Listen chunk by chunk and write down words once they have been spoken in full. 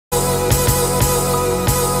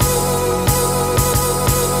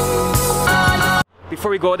before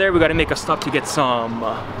we go there, we gotta make a stop to get some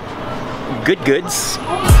good goods.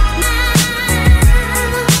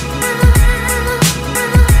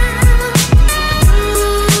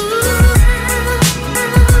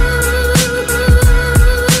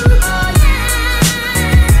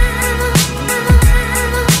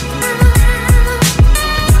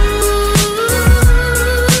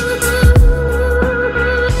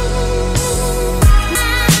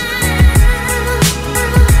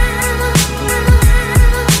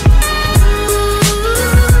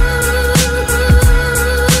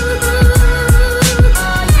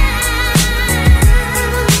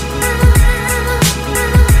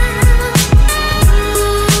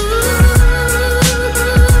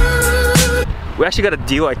 We actually got a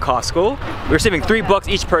deal at Costco. We're saving $3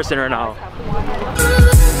 each person right now.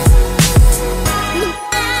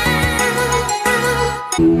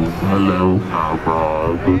 Hello.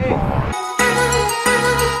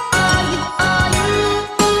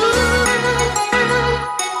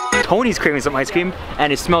 Tony's craving some ice cream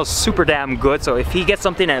and it smells super damn good. So if he gets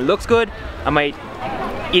something and it looks good, I might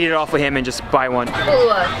eat it off with him and just buy one.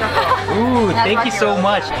 Ooh, thank you so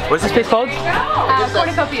much. What's this place called?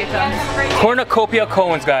 Cornucopia cones. Cornucopia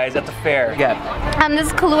cones, guys, at the fair. Yeah. This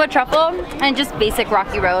is Kahlua truffle and just basic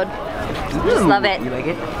Rocky Road. Just love it. You like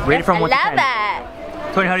it? Rate it from 1 to 10. I love that.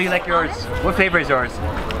 Tony, how do you like yours? What flavor is yours?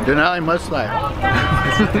 Denali mustache.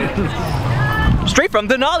 Straight from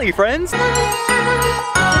Denali, friends.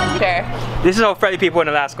 Sure. This is how friendly people in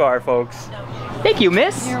Alaska are, folks. Thank you,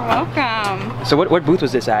 miss. You're welcome. So what booth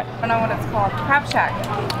was this at? I don't know what it's called. Crab Shack.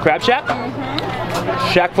 Crab Shack?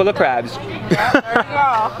 Mm-hmm. Shack full of crabs. There you go.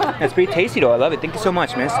 That's pretty tasty though. I love it. Thank you so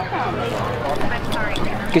much, miss.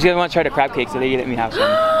 Because you guys want to try the crab cake, so they let me have some.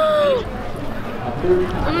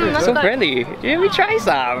 So friendly. Let me try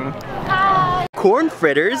some. Corn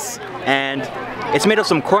fritters, and it's made of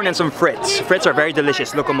some corn and some frits. Frits are very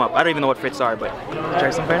delicious. Look them up. I don't even know what frits are, but try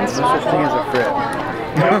some, friends. Such thing as a frit.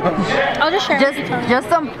 I'll just share. Just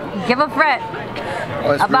some, give a fret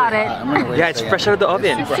about it. Yeah, it's fresh out of the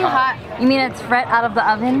oven. It's too hot. You mean it's fret out of the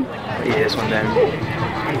oven? Eat this one then.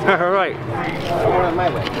 Alright.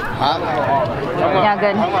 Yeah,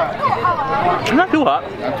 good. Not too hot.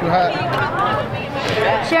 Not too hot.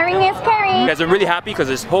 Sharing is caring. You guys, I'm really happy because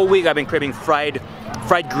this whole week I've been craving fried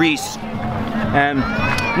grease. And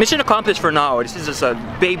mission accomplished for now. This is just a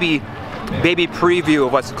baby preview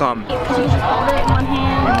of what's to come.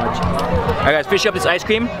 Alright guys, finish up this ice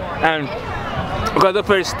cream and we're gonna look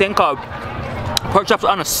for this thing called pork chops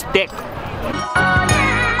on a stick.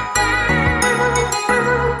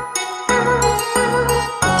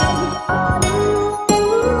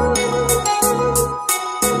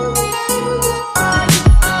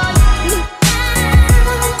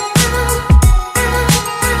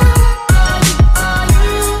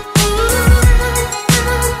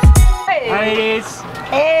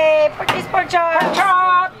 Hey, these pork chops.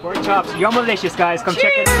 Pork chops, yum-alicious guys, come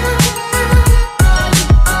check it out.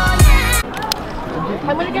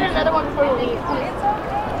 I'm gonna get another one before you leave.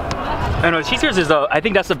 I know, cheese curds is I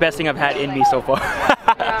think that's the best thing I've had in me so far.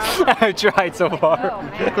 I've tried so far.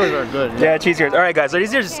 Cheese curds are good. Yeah, cheese curds. Alright guys, so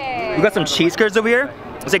these are just, we got some cheese curds over here.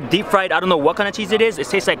 It's like deep fried, I don't know what kind of cheese it is. It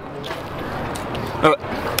tastes like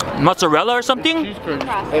mozzarella or something? Cheese curds.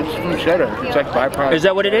 It's from cheddar. It's like byproduct. Is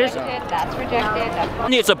that what it is? That's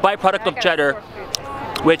rejected. It's a byproduct of cheddar,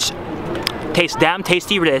 which tastes damn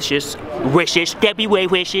tasty, delicious, wishes, Debbie way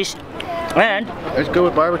wishes, and It's good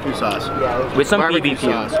with barbecue sauce. with some Barbecue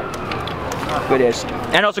BBQ. sauce. It is.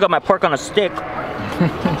 And I also got my pork on a stick.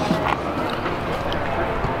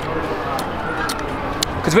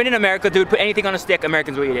 Because when in America, dude, put anything on a stick,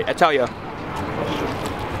 Americans will eat it. I tell you.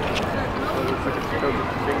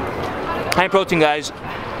 High protein, guys.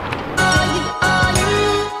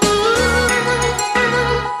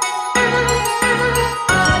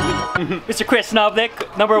 Mr. Chris Novik,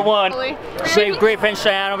 #1. Great friend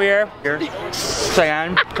Cheyenne over here.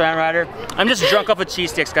 Cheyenne Rider. I'm just drunk off of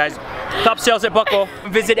cheese sticks, guys. Top sales at Buckle.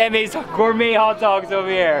 Visit MA's Gourmet Hot Dogs over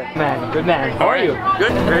here. Man, good man. How are you?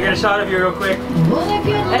 Good. We're gonna get a shot of you real quick.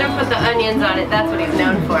 I don't put the onions on it. That's what he's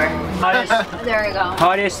known for. Hottest, There we go.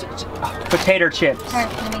 hottest potato chips.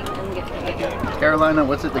 Carolina,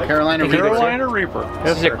 what's it? The Carolina Reaper. Carolina Reaper.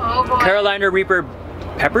 Yes, sir. Carolina Reaper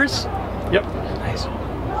peppers. Yep. Nice.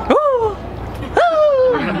 Woo!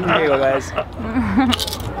 Woo! There you go, guys.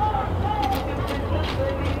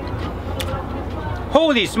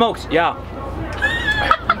 Holy smokes! Yeah.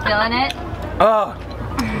 You feeling it? Oh,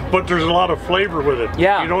 But there's a lot of flavor with it.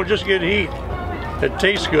 Yeah. You don't just get heat. It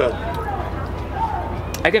tastes good.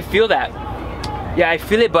 I can feel that. Yeah, I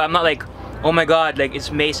feel it, but I'm not like, oh my god, like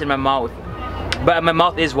it's mace in my mouth. But my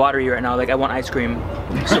mouth is watery right now. Like I want ice cream.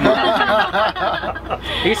 Thank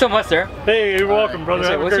you so much, sir. Hey, you're welcome, brother.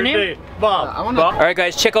 Have a What's your great name? day. Bob. Bob. All right,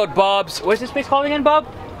 guys, check out Bob's. What's this place called again, Bob?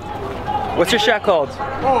 What's your shack called?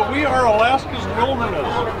 Oh, we are Alaska's wilderness.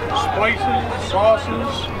 Spices,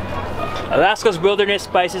 sauces. Alaska's Wilderness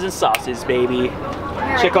Spices and Sauces, baby.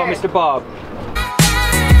 Check out Mr. Bob.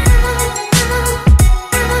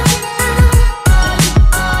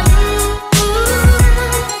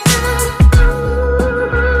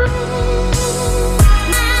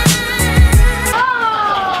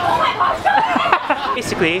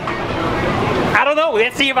 Basically, I don't know.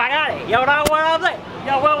 Let's see if I got it. Yo, what I'll play.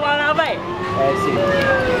 Yo, what I'll play. Let's see.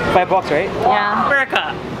 $5, right? Yeah.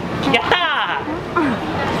 America. Yeah.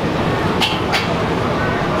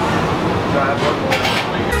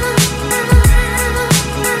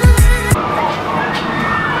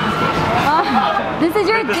 This is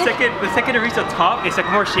your The second it reaches the top, it's like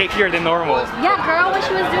more shakier than normal. Yeah, girl, what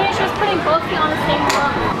she was doing, she was putting both feet on the same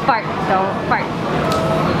floor. Fart, so fart.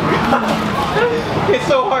 It's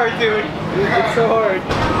so hard, dude. It's so hard.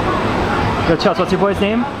 Yo, Chels, what's your boy's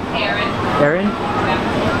name? Aaron. Aaron?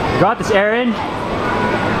 Got this, Aaron.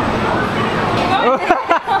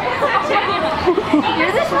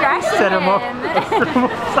 You're distracting Set him up. Set him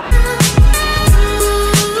up.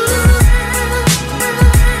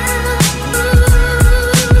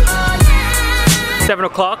 7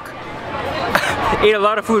 o'clock. Ate a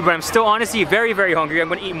lot of food, but I'm still honestly very, very hungry. I'm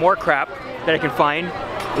gonna eat more crap that I can find.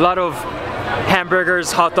 A lot of hamburgers,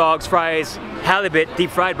 hot dogs, fries, halibut, deep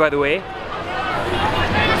fried by the way.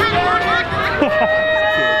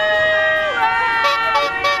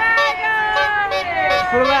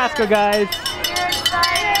 For Alaska, guys.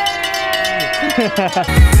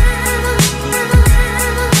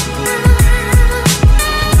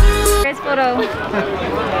 Here's photo.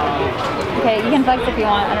 Okay, you can flex if you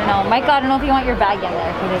want. I don't know. Michael, I don't know if you want your bag in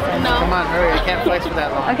there for this one. No. Come on, hurry. I can't flex for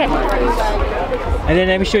that long. Okay. And then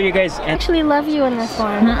let me show you guys. I actually love you in this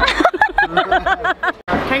one. Can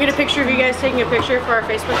I get a picture of you guys taking a picture for our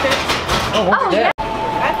Facebook page? Oh, yeah.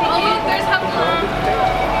 There's help.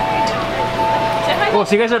 Oh,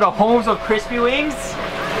 so you guys are the homes of crispy wings?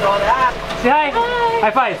 Say hi. Hi.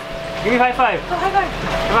 High five. Give me a high five. Oh, high five.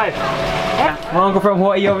 High five. Yeah. My uncle from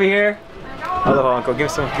Hawaii over here. Hello, uncle. Give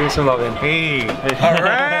me some love in. Hey.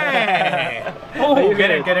 Alright. Oh, you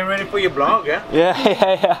getting ready for your vlog, yeah? Yeah.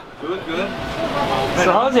 Good, good.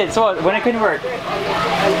 So how's it? So when it can work?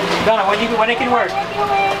 Donna, when it can work?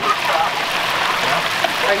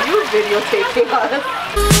 Are you videotaping us?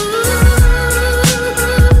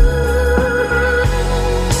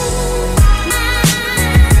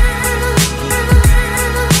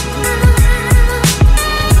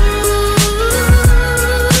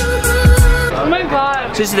 Oh my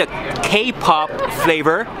god. So this is the K-pop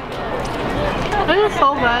flavor. This is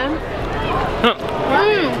so good.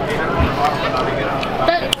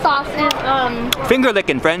 That sauce is, Finger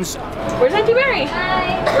licking, friends. Where's Auntie Mary?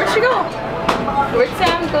 Where'd she go? Where'd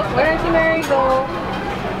Sam go? Where'd Auntie Mary go?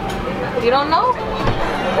 You don't know?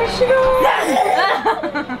 Where'd she go?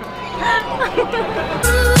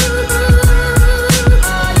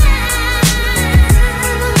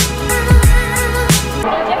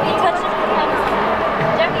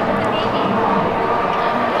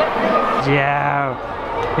 Yeah.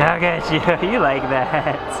 Look at you. You like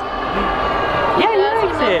that. Yeah, he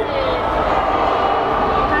likes it.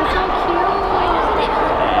 that's so cute.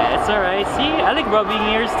 It's alright. See, I like rubbing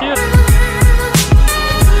ears too.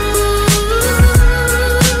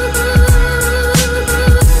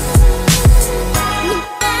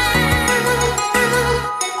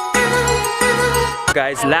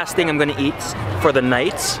 Guys, last thing I'm gonna eat for the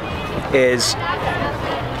night is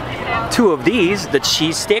 2 of these, the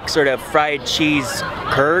cheese sticks or the fried cheese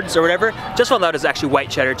curds or whatever. Just found out it's actually white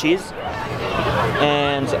cheddar cheese.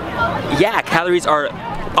 And yeah, calories are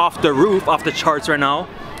off the roof, off the charts right now.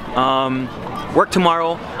 Work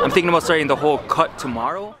tomorrow. I'm thinking about starting the whole cut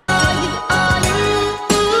tomorrow.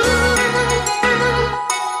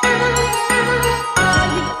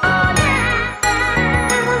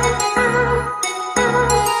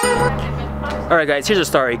 Alright guys, here's the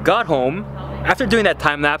story. Got home, after doing that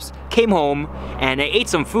time lapse, came home and I ate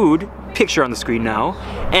some food, picture on the screen now,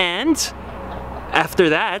 and after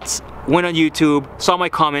that, went on YouTube, saw my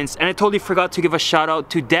comments, and I totally forgot to give a shout out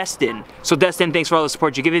to Destin. So Destin, thanks for all the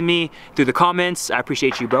support you've given me through the comments. I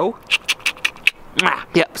appreciate you, bro.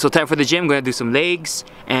 Yeah, so time for the gym. I'm gonna do some legs,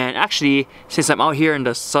 and actually, since I'm out here and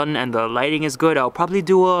the sun and the lighting is good, I'll probably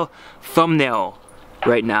do a thumbnail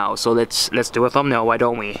right now. So let's do a thumbnail, why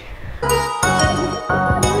don't we?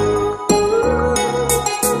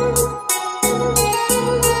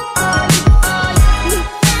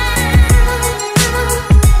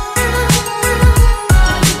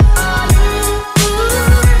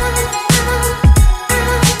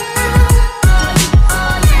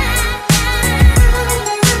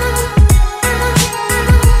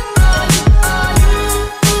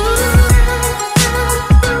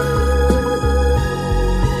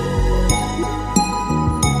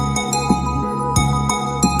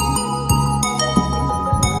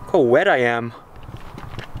 Look how wet I am.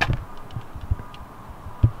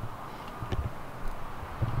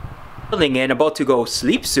 And about to go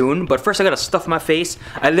sleep soon, but first I gotta stuff my face.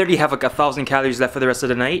 I literally have like 1,000 calories left for the rest of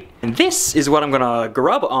the night. And this is what I'm gonna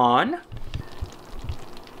grub on.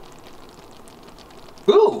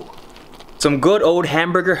 Ooh! Some good old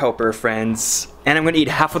hamburger helper, friends. And I'm gonna eat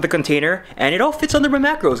half of the container, and it all fits under my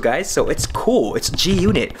macros, guys, so it's cool. It's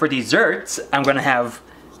G-Unit. For desserts, I'm gonna have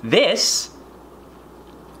this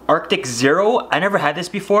Arctic Zero. I never had this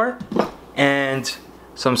before. And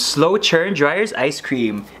some slow churn dryers ice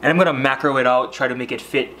cream. And I'm gonna macro it out, try to make it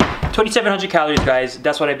fit. 2,700 calories, guys.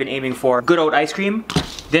 That's what I've been aiming for. Good old ice cream.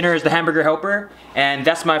 Dinner is the hamburger helper. And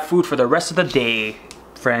that's my food for the rest of the day,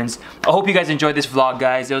 friends. I hope you guys enjoyed this vlog,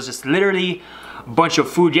 guys. It was just literally a bunch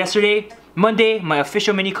of food yesterday. Monday, my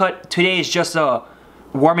official mini cut. Today is just a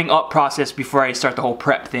warming up process before I start the whole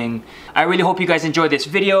prep thing. I really hope you guys enjoyed this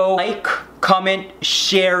video. Like, comment,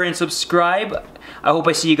 share, and subscribe. I hope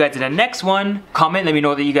I see you guys in the next one. Comment, let me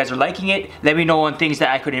know that you guys are liking it. Let me know on things that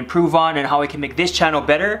I could improve on and how I can make this channel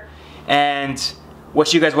better. And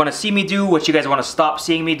what you guys want to see me do, what you guys want to stop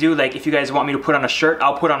seeing me do. Like if you guys want me to put on a shirt,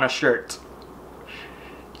 I'll put on a shirt.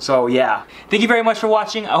 So yeah. Thank you very much for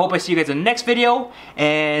watching. I hope I see you guys in the next video.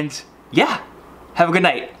 And yeah, have a good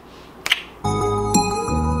night.